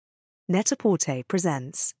Net-a-Porter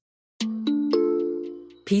presents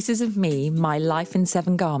Pieces of Me, My Life in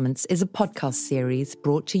 7 Garments is a podcast series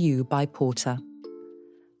brought to you by Porter.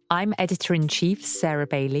 I'm Editor-in-Chief Sarah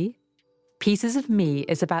Bailey. Pieces of Me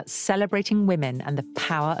is about celebrating women and the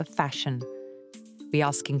power of fashion. We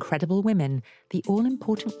ask incredible women the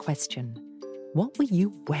all-important question, what were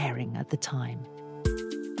you wearing at the time?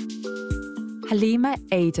 Halima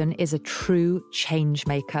Aden is a true change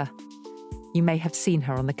maker. You may have seen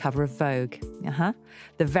her on the cover of Vogue.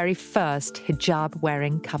 The very first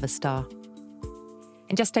hijab-wearing cover star.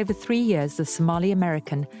 In just over 3 years, the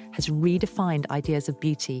Somali-American has redefined ideas of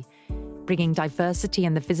beauty, bringing diversity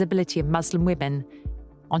and the visibility of Muslim women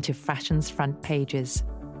onto fashion's front pages.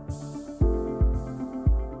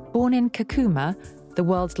 Born in Kakuma, the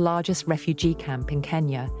world's largest refugee camp in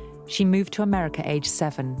Kenya, she moved to America aged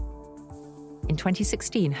 7. In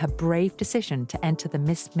 2016, her brave decision to enter the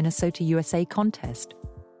Miss Minnesota USA contest,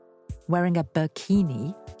 wearing a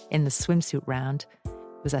burkini in the swimsuit round,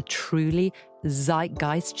 was a truly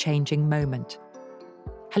zeitgeist-changing moment.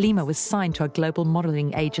 Halima was signed to a global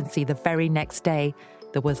modelling agency the very next day.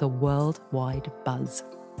 There was a worldwide buzz.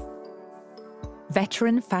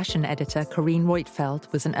 Veteran fashion editor Corrine Roitfeld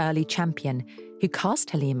was an early champion who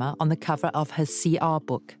cast Halima on the cover of her CR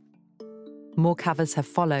book. More covers have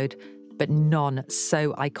followed, but none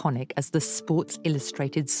so iconic as the Sports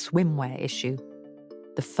Illustrated swimwear issue,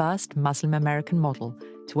 the first Muslim American model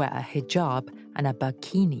to wear a hijab and a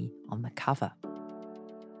burkini on the cover.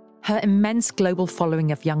 Her immense global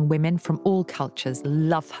following of young women from all cultures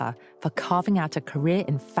love her for carving out a career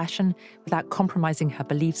in fashion without compromising her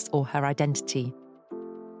beliefs or her identity.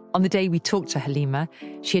 On the day we talked to Halima,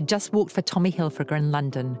 she had just walked for Tommy Hilfiger in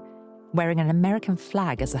London, wearing an American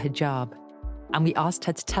flag as a hijab. And we asked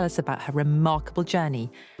her to tell us about her remarkable journey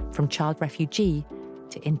from child refugee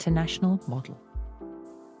to international model.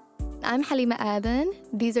 I'm Halima Aden.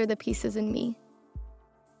 These are the pieces in me.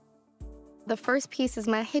 The first piece is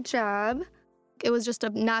my hijab. It was just a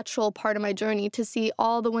natural part of my journey to see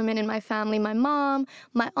all the women in my family, my mom,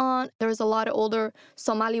 my aunt. There was a lot of older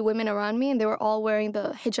Somali women around me, and they were all wearing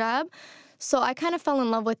the hijab. So I kind of fell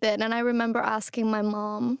in love with it. And I remember asking my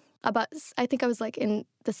mom about, I think I was like in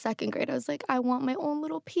the 2nd grade. I was like, I want my own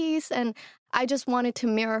little piece. And I just wanted to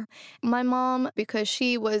mirror my mom because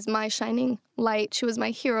she was my shining light. She was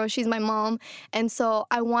my hero. She's my mom. And so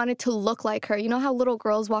I wanted to look like her. You know how little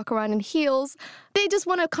girls walk around in heels? They just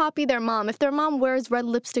want to copy their mom. If their mom wears red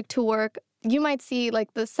lipstick to work, you might see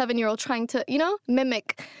like the 7-year-old trying to,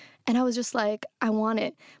 mimic. And I was just like, I want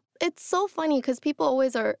it. It's so funny because people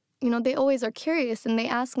always are, they always are curious and they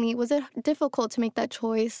ask me, was it difficult to make that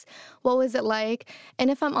choice? What was it like?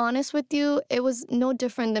 And if I'm honest with you, it was no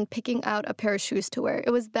different than picking out a pair of shoes to wear.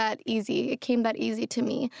 It was that easy. It came that easy to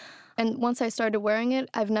me. And once I started wearing it,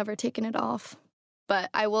 I've never taken it off.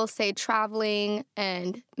 But I will say traveling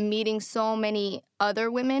and meeting so many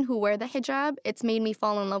other women who wear the hijab, it's made me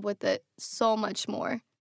fall in love with it so much more.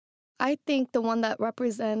 I think the one that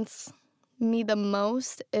represents me the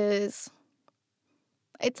most is,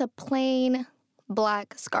 it's a plain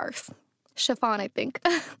black scarf, chiffon, I think.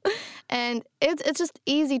 And it's just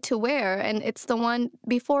easy to wear. And it's the one,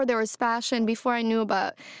 before there was fashion, before I knew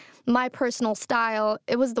about my personal style,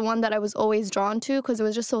 it was the one that I was always drawn to because it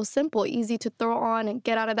was just so simple, easy to throw on and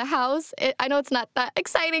get out of the house. I know it's not that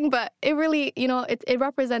exciting, but it really, it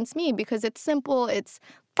represents me because it's simple, it's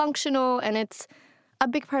functional, and it's a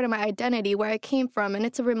big part of my identity, where I came from. And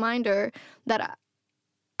it's a reminder that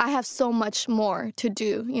I have so much more to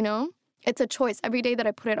do, It's a choice. Every day that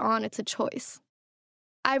I put it on, it's a choice.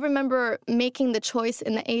 I remember making the choice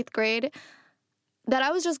in the 8th grade that I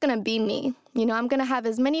was just going to be me. I'm going to have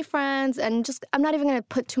as many friends and I'm not even going to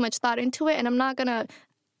put too much thought into it, and I'm not going to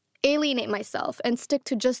alienate myself and stick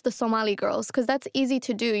to just the Somali girls because that's easy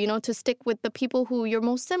to do, to stick with the people who you're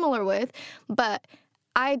most similar with. But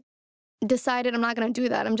I decided I'm not going to do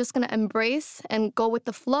that. I'm just going to embrace and go with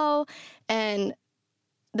the flow. And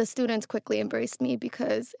the students quickly embraced me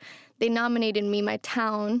because they nominated me, my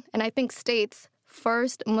town, and I think state's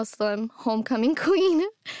first Muslim homecoming queen,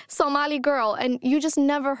 Somali girl. And you just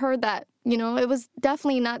never heard that, It was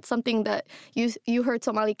definitely not something that you heard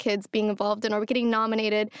Somali kids being involved in or getting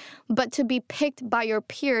nominated. But to be picked by your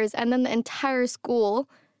peers and then the entire school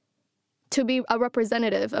to be a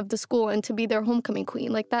representative of the school and to be their homecoming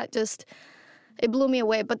queen, like that it blew me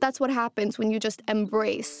away. But that's what happens when you just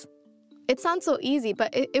embrace. It sounds so easy,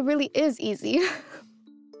 but it really is easy.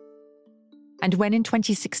 And when in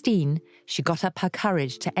 2016, she got up her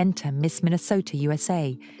courage to enter Miss Minnesota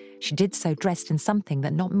USA, she did so dressed in something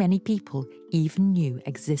that not many people even knew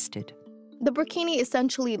existed. The burkini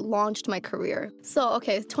essentially launched my career. So,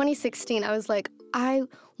 2016, I was like, I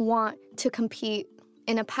want to compete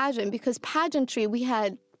in a pageant because pageantry, we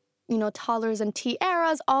had, toddlers and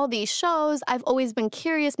tiaras, all these shows. I've always been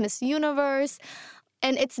curious, Miss Universe.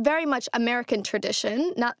 And it's very much American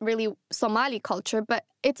tradition, not really Somali culture, but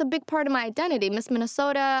it's a big part of my identity. Miss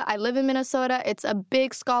Minnesota, I live in Minnesota. It's a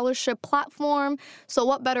big scholarship platform. So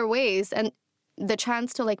what better ways? And the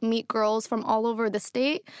chance to meet girls from all over the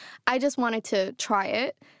state, I just wanted to try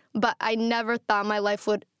it. But I never thought my life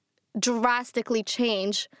would drastically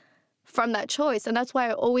change from that choice. And that's why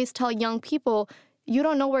I always tell young people, you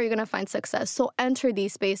don't know where you're going to find success. So enter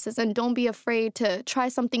these spaces and don't be afraid to try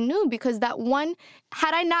something new, because that one,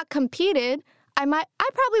 had I not competed, I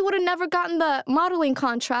probably would have never gotten the modeling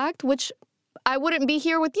contract, which I wouldn't be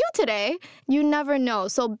here with you today. You never know.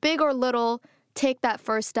 So big or little, take that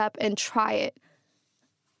first step and try it.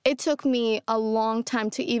 It took me a long time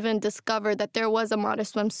to even discover that there was a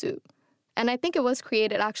modest swimsuit. And I think it was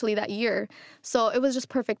created actually that year. So it was just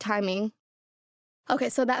perfect timing. Okay,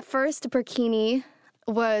 so that first burkini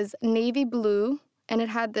was navy blue, and it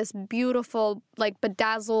had this beautiful,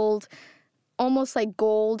 bedazzled, almost like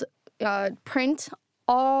gold print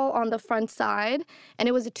all on the front side, and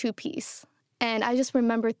it was a two-piece. And I just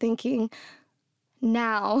remember thinking,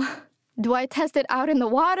 now, do I test it out in the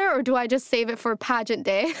water or do I just save it for pageant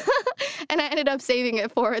day? And I ended up saving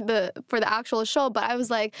it for the actual show, but I was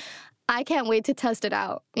like, I can't wait to test it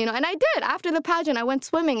out, And I did. After the pageant, I went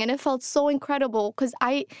swimming, and it felt so incredible because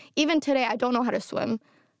even today, I don't know how to swim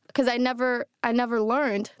because I never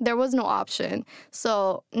learned. There was no option.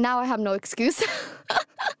 So now I have no excuse.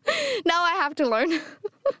 Now I have to learn.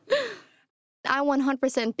 I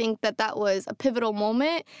 100% think that was a pivotal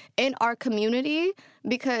moment in our community,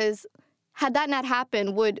 because had that not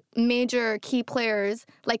happened, would major key players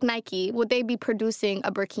like Nike, would they be producing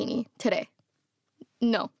a burkini today?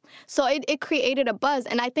 No. So it created a buzz,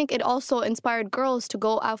 and I think it also inspired girls to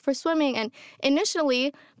go out for swimming. And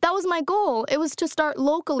initially, that was my goal. It was to start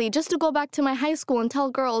locally, just to go back to my high school and tell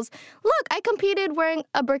girls, look, I competed wearing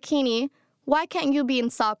a burkini. Why can't you be in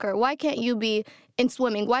soccer? Why can't you be in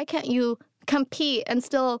swimming? Why can't you compete and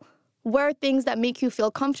still wear things that make you feel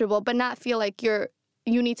comfortable, but not feel like you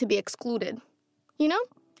need to be excluded?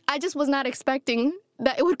 I just was not expecting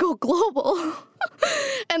that it would go global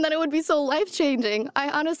and that it would be so life-changing. I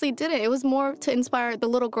honestly didn't. It was more to inspire the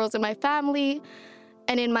little girls in my family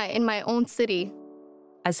and in my own city.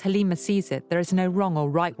 As Halima sees it, there is no wrong or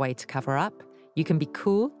right way to cover up. You can be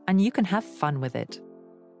cool and you can have fun with it.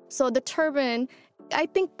 So the turban, I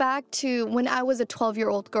think back to when I was a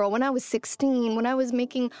 12-year-old girl, when I was 16, when I was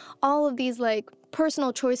making all of these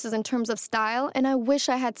personal choices in terms of style, and I wish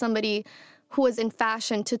I had somebody who was in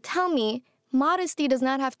fashion to tell me, modesty does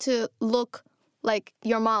not have to look like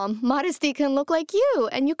your mom. Modesty can look like you,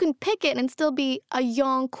 and you can pick it and still be a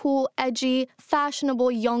young, cool, edgy,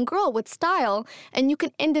 fashionable young girl with style, and you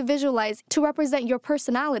can individualize to represent your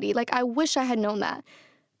personality. I wish I had known that.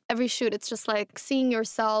 Every shoot, it's just seeing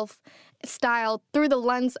yourself styled through the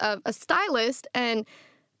lens of a stylist, and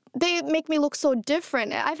they make me look so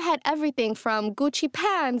different. I've had everything from Gucci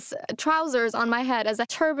pants, trousers on my head as a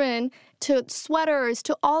turban, to sweaters,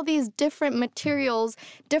 to all these different materials,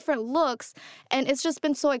 different looks. And it's just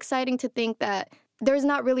been so exciting to think that there's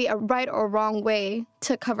not really a right or wrong way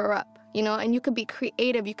to cover up, and you can be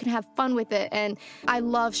creative, you can have fun with it. And I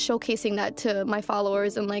love showcasing that to my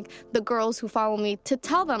followers and the girls who follow me, to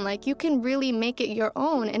tell them you can really make it your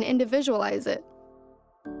own and individualize it.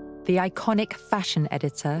 The iconic fashion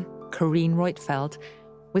editor, Corrine Roitfeld,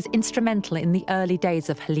 was instrumental in the early days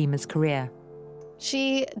of Halima's career.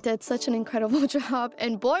 She did such an incredible job,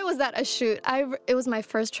 and boy, was that a shoot. It was my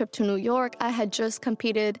first trip to New York. I had just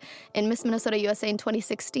competed in Miss Minnesota USA in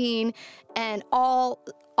 2016, and all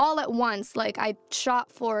at once, I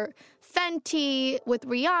shot for Fenty with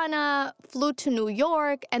Rihanna, flew to New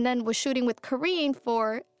York, and then was shooting with Corrine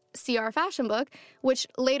for CR Fashion Book, which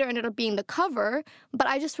later ended up being the cover. But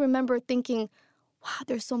I just remember thinking, wow,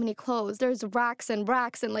 there's so many clothes. There's racks and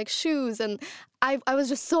shoes. And I was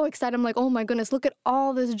just so excited. I'm like, oh my goodness, look at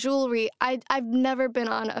all this jewelry. I've never been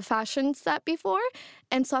on a fashion set before.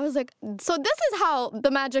 And so I was like, so this is how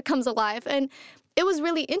the magic comes alive. And it was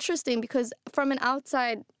really interesting because from an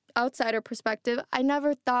outsider perspective, I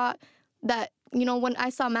never thought that, when I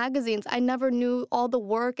saw magazines, I never knew all the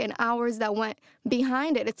work and hours that went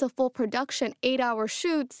behind it. It's a full production, 8-hour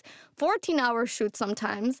shoots, 14-hour shoots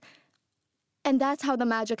sometimes. And that's how the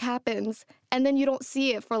magic happens. And then you don't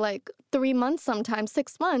see it for 3 months sometimes,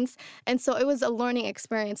 6 months. And so it was a learning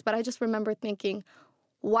experience. But I just remember thinking,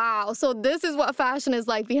 wow, so this is what fashion is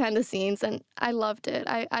like behind the scenes. And I loved it.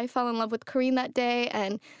 I fell in love with Karine that day,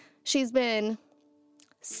 and she's been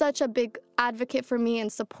such a big advocate for me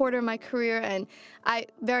and supporter of my career, and I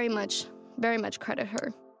very much credit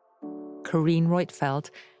her. Karine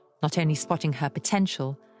Roitfeld, not only spotting her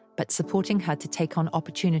potential, but supporting her to take on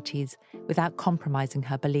opportunities without compromising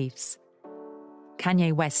her beliefs.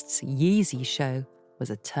 Kanye West's Yeezy show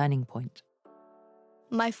was a turning point.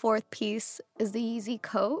 My fourth piece is the Yeezy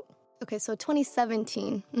coat. Okay, so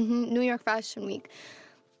 2017, New York Fashion Week.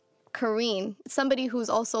 Karine, somebody who's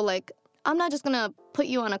also like, I'm not just gonna put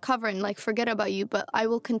you on a cover and like forget about you, but I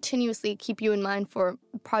will continuously keep you in mind for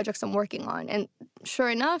projects I'm working on. And sure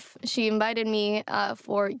enough, she invited me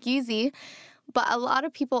for Yeezy. But a lot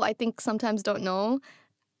of people, I think, sometimes don't know,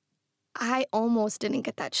 I almost didn't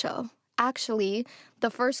get that show. Actually, the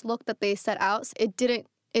first look that they set out, it didn't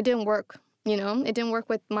work. You know, it didn't work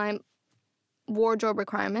with my wardrobe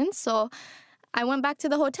requirements. So I went back to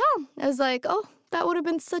the hotel. I was like, oh, that would have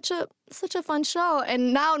been such a fun show.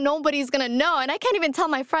 And now nobody's going to know. And I can't even tell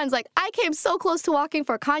my friends, like, I came so close to walking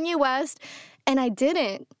for Kanye West, and I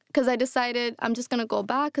didn't, because I decided I'm just going to go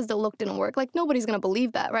back because the look didn't work. Like, nobody's going to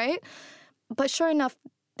believe that, right? But sure enough,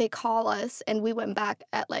 they call us, and we went back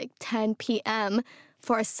at like 10 p.m.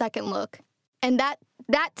 for a second look. And that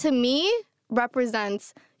to me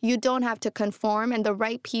represents you don't have to conform, and the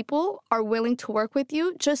right people are willing to work with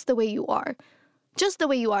you just the way you are. Just the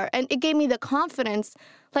way you are. And it gave me the confidence.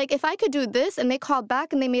 Like, if I could do this and they called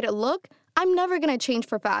back and they made it look, I'm never going to change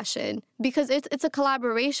for fashion because it's a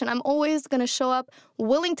collaboration. I'm always going to show up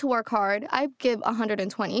willing to work hard. I give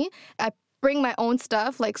 120. I bring my own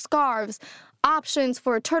stuff like scarves, options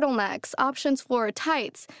for turtlenecks, options for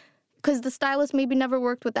tights, because the stylist maybe never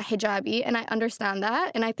worked with a hijabi, and I understand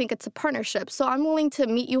that, and I think it's a partnership. So I'm willing to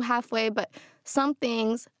meet you halfway, but some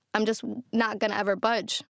things I'm just not going to ever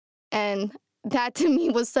budge. And that to me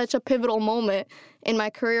was such a pivotal moment in my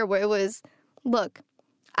career where it was, look,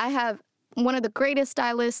 I have one of the greatest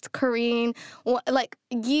stylists, Karine, like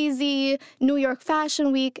Yeezy, New York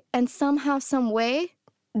Fashion Week, and somehow, some way,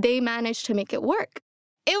 they managed to make it work.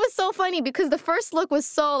 It was so funny because the first look was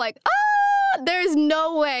so like, there's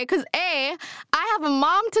no way. Because I have a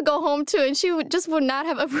mom to go home to, and she would not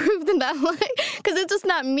have approved in that look because it's just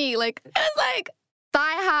not me. Like, it was like thigh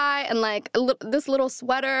high and like this little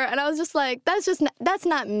sweater. And I was just like, that's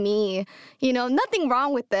not me. You know, nothing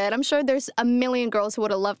wrong with it. I'm sure there's a million girls who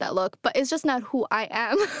would have loved that look, but it's just not who I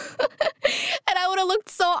am. And I would have looked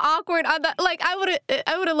so awkward on that. Like, I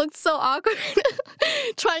would have looked so awkward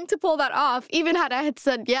trying to pull that off, even had I had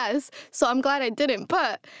said yes. So I'm glad I didn't.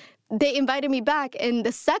 But they invited me back, and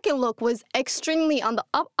the second look was extremely on the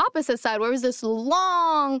opposite side, where it was this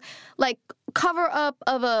long, like, cover-up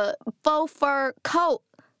of a faux fur coat,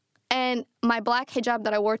 and my black hijab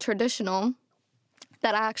that I wore traditional,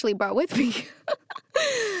 that I actually brought with me.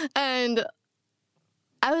 And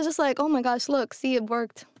I was just like, oh my gosh, look, see, it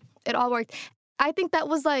worked. It all worked. I think that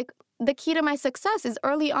was, like, the key to my success is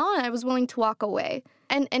early on, I was willing to walk away.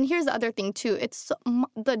 And here's the other thing, too. It's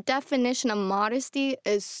the definition of modesty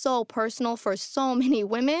is so personal for so many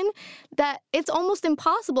women that it's almost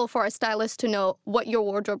impossible for a stylist to know what your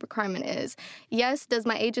wardrobe requirement is. Yes, does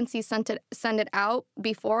my agency send it out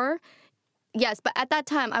before? Yes, but at that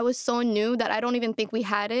time, I was so new that I don't even think we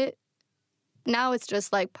had it. Now it's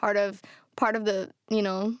just like part of the, you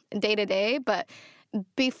know, day-to-day. But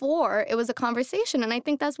before, it was a conversation, and I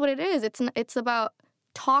think that's what it is. It's about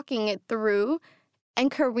talking it through. And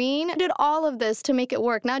Karine did all of this to make it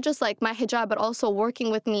work, not just like my hijab, but also working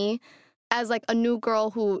with me as like a new girl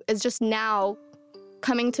who is just now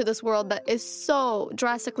coming to this world that is so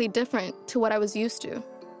drastically different to what I was used to.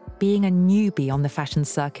 Being a newbie on the fashion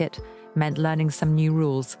circuit meant learning some new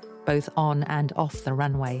rules, both on and off the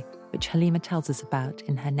runway, which Halima tells us about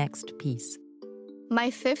in her next piece. My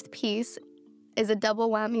fifth piece is a double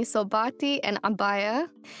whammy sobati and abaya.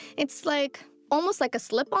 It's like almost like a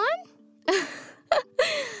slip-on.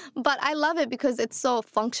 But I love it because it's so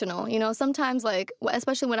functional. You know, sometimes, like,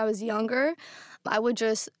 especially when I was younger, I would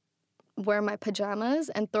just wear my pajamas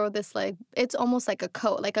and throw this, like, it's almost like a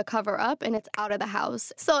coat, like a cover-up, and it's out of the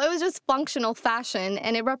house. So it was just functional fashion,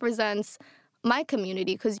 and it represents my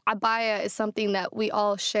community because abaya is something that we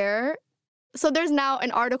all share. So there's now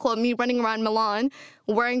an article of me running around Milan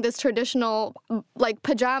wearing this traditional, like,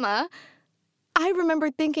 pajama. I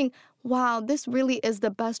remember thinking, wow, this really is the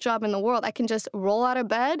best job in the world. I can just roll out of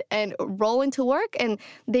bed and roll into work, and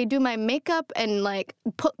they do my makeup and, like,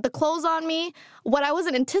 put the clothes on me. What I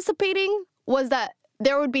wasn't anticipating was that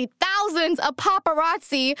there would be thousands of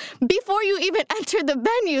paparazzi before you even enter the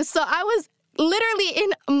venue. So I was literally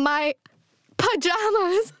in my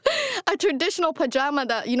pajamas, a traditional pajama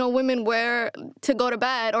that, women wear to go to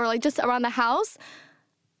bed or like just around the house.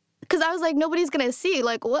 Because I was like, nobody's going to see,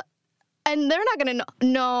 like, what? And they're not going to know.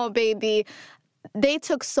 No, baby. They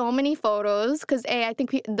took so many photos because, I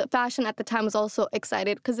think the fashion at the time was also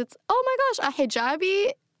excited because it's, oh my gosh, a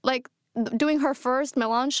hijabi, like, doing her first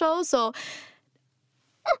Milan show. So,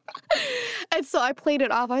 and so I played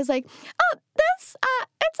it off. I was like, oh, this,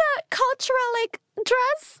 it's a cultural, like,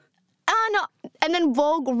 dress. No. And then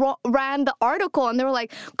Vogue ran the article, and they were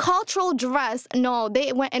like, cultural dress. No,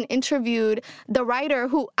 they went and interviewed the writer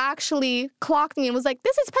who actually clocked me and was like,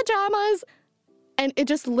 this is pajamas. And it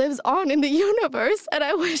just lives on in the universe. And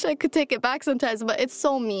I wish I could take it back sometimes, but it's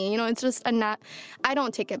so me. It's just I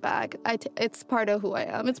don't take it back. It's part of who I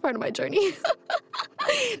am. It's part of my journey.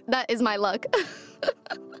 That is my luck.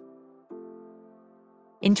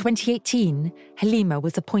 In 2018, Halima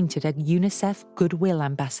was appointed a UNICEF Goodwill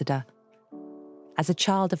Ambassador. As a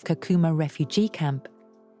child of Kakuma refugee camp,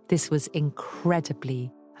 this was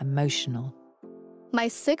incredibly emotional. My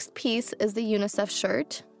 6th piece is the UNICEF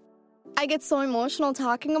shirt. I get so emotional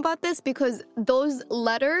talking about this because those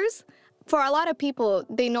letters, for a lot of people,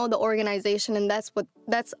 they know the organization and that's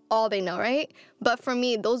all they know, right? But for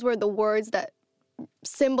me, those were the words that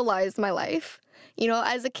symbolized my life.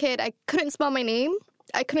 As a kid, I couldn't spell my name.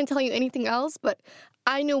 I couldn't tell you anything else, but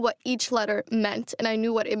I knew what each letter meant, and I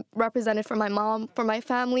knew what it represented for my mom, for my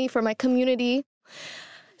family, for my community.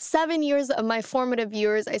 7 years of my formative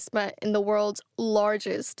years I spent in the world's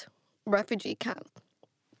largest refugee camp.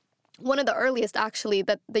 One of the earliest, actually,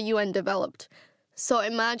 that the UN developed. So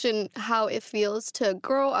imagine how it feels to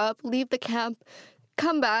grow up, leave the camp,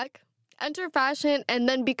 come back, enter fashion, and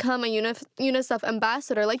then become a UNICEF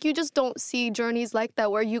ambassador. Like, you just don't see journeys like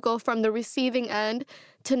that where you go from the receiving end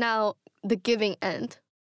to now the giving end.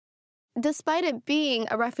 Despite it being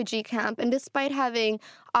a refugee camp and despite having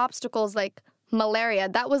obstacles like malaria,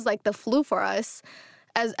 that was like the flu for us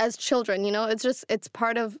as children, it's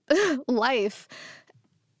part of life.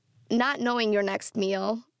 Not knowing your next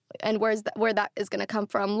meal and where that is going to come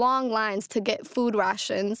from, long lines to get food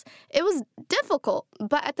rations. It was difficult,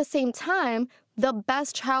 but at the same time, the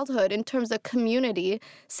best childhood in terms of community,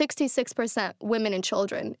 66% women and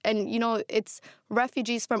children. And, it's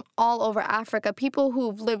refugees from all over Africa, people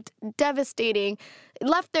who've lived devastating,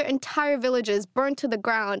 left their entire villages, burned to the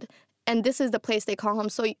ground, and this is the place they call home.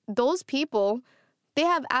 So those people, they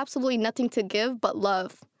have absolutely nothing to give but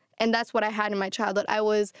love. And that's what I had in my childhood. I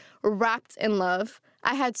was wrapped in love.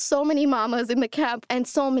 I had so many mamas in the camp and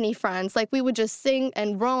so many friends. Like, we would just sing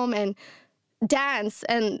and roam and dance.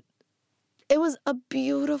 And it was a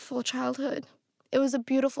beautiful childhood. It was a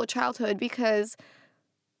beautiful childhood because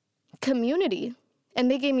community.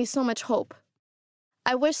 And they gave me so much hope.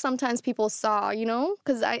 I wish sometimes people saw,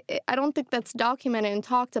 because I don't think that's documented and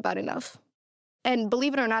talked about enough. And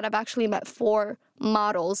believe it or not, I've actually met 4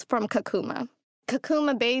 models from Kakuma.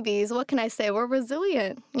 Kakuma babies, what can I say? We're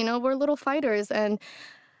resilient, we're little fighters. And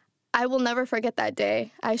I will never forget that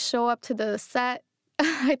day. I show up to the set.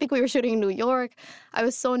 I think we were shooting in New York. I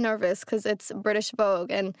was so nervous because it's British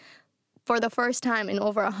Vogue. And for the first time in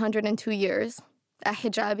over 102 years, a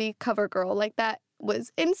hijabi cover girl like that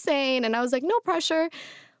was insane. And I was like, no pressure.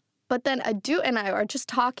 But then Adut and I are just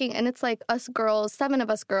talking, and it's like us girls, 7 of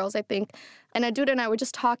us girls, I think. And Adut and I were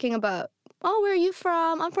just talking about, oh, where are you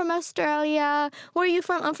from? I'm from Australia. Where are you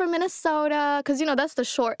from? I'm from Minnesota. Because, that's the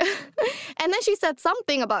short. And then she said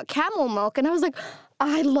something about camel milk. And I was like,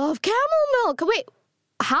 I love camel milk. Wait,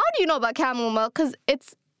 how do you know about camel milk? Because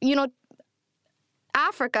it's,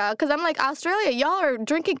 Africa. Because I'm like, Australia, y'all are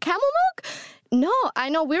drinking camel milk? No, I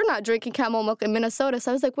know we're not drinking camel milk in Minnesota.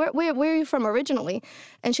 So I was like, where are you from originally?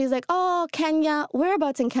 And she's like, oh, Kenya.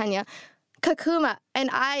 Whereabouts in Kenya? Kakuma. And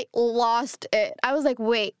I lost it. I was like,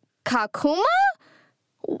 wait. Kakuma?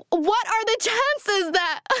 What are the chances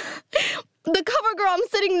that the cover girl I'm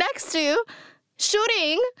sitting next to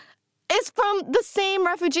shooting is from the same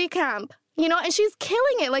refugee camp? And she's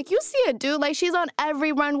killing it. Like, you see it, dude. Like, she's on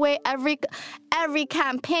every runway, every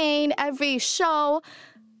campaign, every show.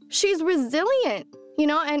 She's resilient,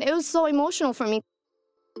 and it was so emotional for me.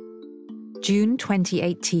 June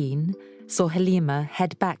 2018 saw Halima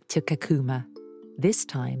head back to Kakuma, this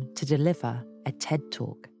time to deliver a TED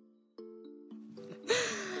Talk.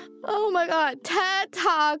 Oh my God, TED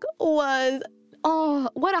Talk was,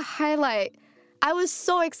 what a highlight. I was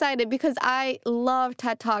so excited because I love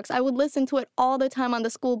TED Talks. I would listen to it all the time on the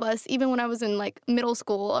school bus, even when I was in like middle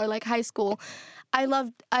school or like high school. I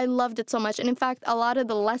loved it so much. And in fact, a lot of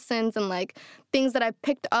the lessons and like things that I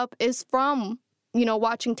picked up is from,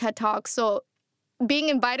 watching TED Talks. So being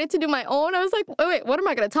invited to do my own, I was like, oh, wait, what am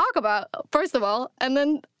I going to talk about, first of all? And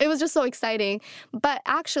then it was just so exciting. But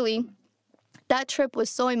actually, that trip was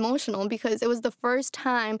so emotional because it was the first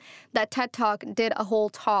time that TED Talk did a whole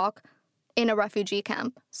talk in a refugee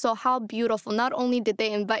camp. So how beautiful. Not only did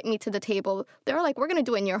they invite me to the table, they were like, we're going to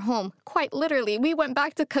do it in your home. Quite literally. We went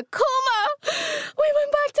back to Kakuma.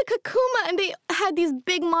 And they had these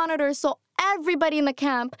big monitors. So everybody in the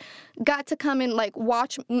camp got to come and like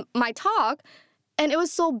watch my talk. And it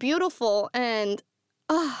was so beautiful. And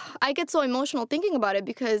I get so emotional thinking about it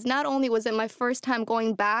because not only was it my first time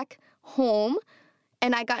going back home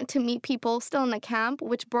and I got to meet people still in the camp,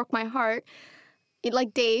 which broke my heart,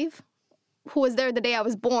 like Dave, who was there the day I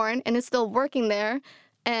was born and is still working there.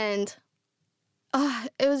 And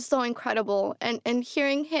it was so incredible. And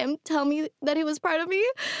hearing him tell me that he was proud of me,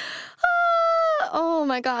 oh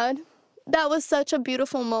my God. That was such a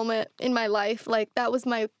beautiful moment in my life. Like, that was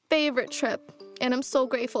my favorite trip. And I'm so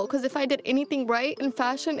grateful because if I did anything right in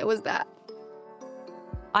fashion, it was that.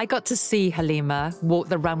 I got to see Halima walk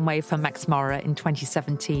the runway for Max Mara in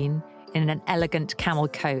 2017 in an elegant camel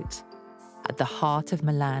coat at the heart of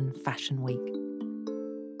Milan Fashion Week.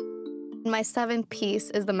 My 7th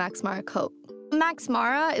piece is the Max Mara coat. Max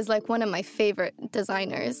Mara is like one of my favorite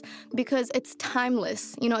designers because it's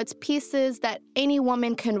timeless. You know, it's pieces that any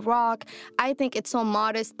woman can rock. I think it's so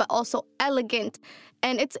modest but also elegant.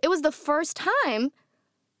 And it was the first time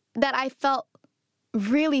that I felt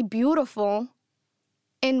really beautiful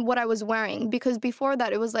in what I was wearing, because before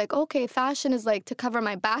that it was like, okay, fashion is like to cover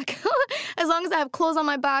my back. As long as I have clothes on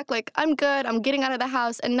my back, like I'm good, I'm getting out of the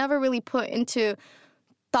house, and never really put into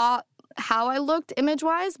thought how I looked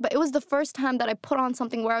image-wise. But it was the first time that I put on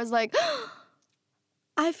something where I was like,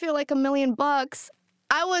 I feel like $1 million.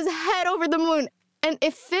 I was head over the moon, and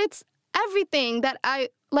it fits everything that I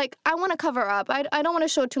want to cover up. I don't want to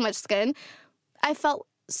show too much skin. I felt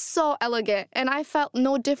so elegant, and I felt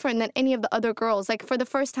no different than any of the other girls. Like, for the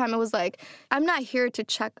first time, it was like, I'm not here to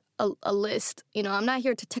check a list. You know, I'm not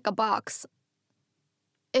here to tick a box.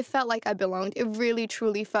 It felt like I belonged. It really,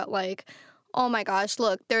 truly felt like, oh my gosh,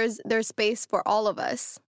 look, there's space for all of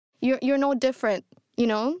us. You're no different, you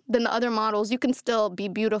know, than the other models. You can still be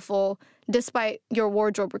beautiful despite your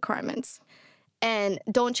wardrobe requirements. And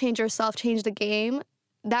don't change yourself, change the game.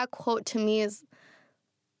 That quote to me is,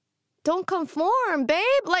 don't conform, babe.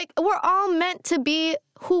 Like, we're all meant to be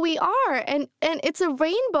who we are. And it's a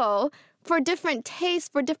rainbow for different tastes,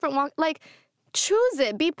 for different walks. Like, choose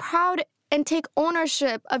it. Be proud and take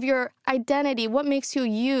ownership of your identity, what makes you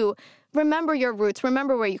you. Remember your roots.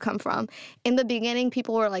 Remember where you come from. In the beginning,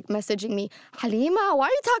 people were like messaging me, Halima, why are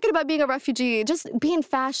you talking about being a refugee? Just be in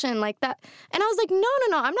fashion like that. And I was like, no,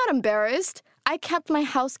 I'm not embarrassed. I kept my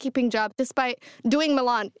housekeeping job despite doing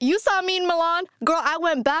Milan. You saw me in Milan. Girl, I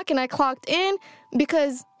went back and I clocked in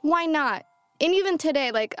because why not? And even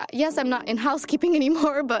today, like, yes, I'm not in housekeeping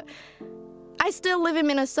anymore, but I still live in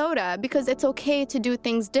Minnesota because it's okay to do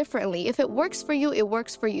things differently. If it works for you, it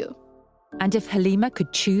works for you. And if Halima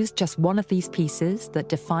could choose just one of these pieces that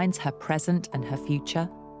defines her present and her future?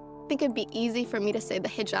 I think it'd be easy for me to say the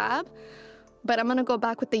hijab, but I'm going to go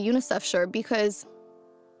back with the UNICEF shirt because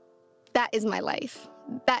that is my life.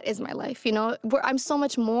 That is my life, you know? I'm so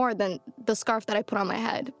much more than the scarf that I put on my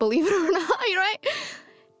head, believe it or not, right?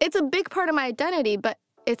 It's a big part of my identity, but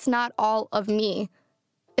it's not all of me.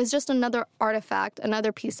 It's just another artifact,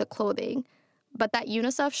 another piece of clothing. But that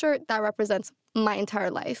UNICEF shirt, that represents my entire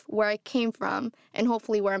life, where I came from, and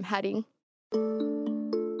hopefully where I'm heading.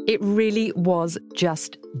 It really was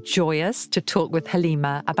just joyous to talk with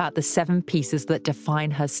Halima about the 7 pieces that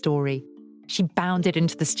define her story. She bounded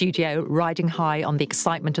into the studio, riding high on the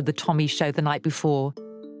excitement of the Tommy show the night before.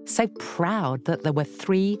 So proud that there were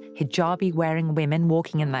 3 hijabi-wearing women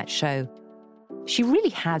walking in that show. She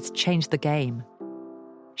really has changed the game.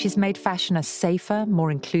 She's made fashion a safer, more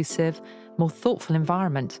inclusive, more thoughtful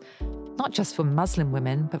environment, not just for Muslim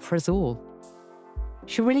women, but for us all.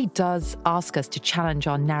 She really does ask us to challenge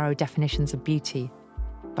our narrow definitions of beauty,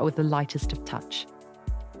 but with the lightest of touch.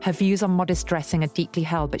 Her views on modest dressing are deeply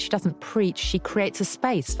held, but she doesn't preach. She creates a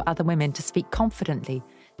space for other women to speak confidently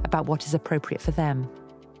about what is appropriate for them.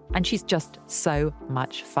 And she's just so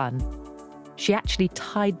much fun. She actually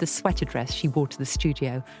tied the sweater dress she wore to the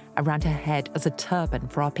studio around her head as a turban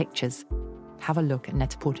for our pictures. Have a look at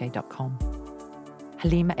net-a-porter.com.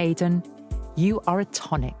 Halima Aden, you are a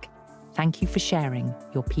tonic. Thank you for sharing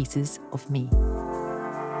your pieces of me.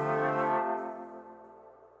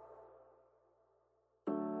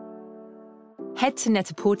 Head to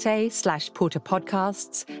net-a-porter/Porter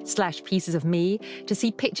Podcasts/Pieces of Me to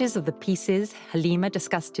see pictures of the pieces Halima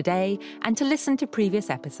discussed today and to listen to previous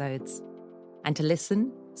episodes. And to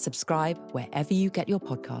listen, subscribe wherever you get your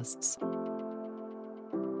podcasts.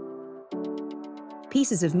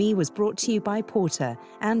 Pieces of Me was brought to you by Porter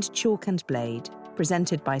and Chalk and Blade,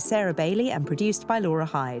 presented by Sarah Bailey and produced by Laura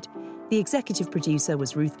Hyde. The executive producer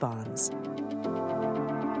was Ruth Barnes.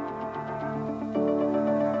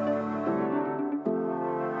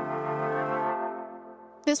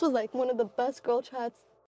 This was like one of the best girl chats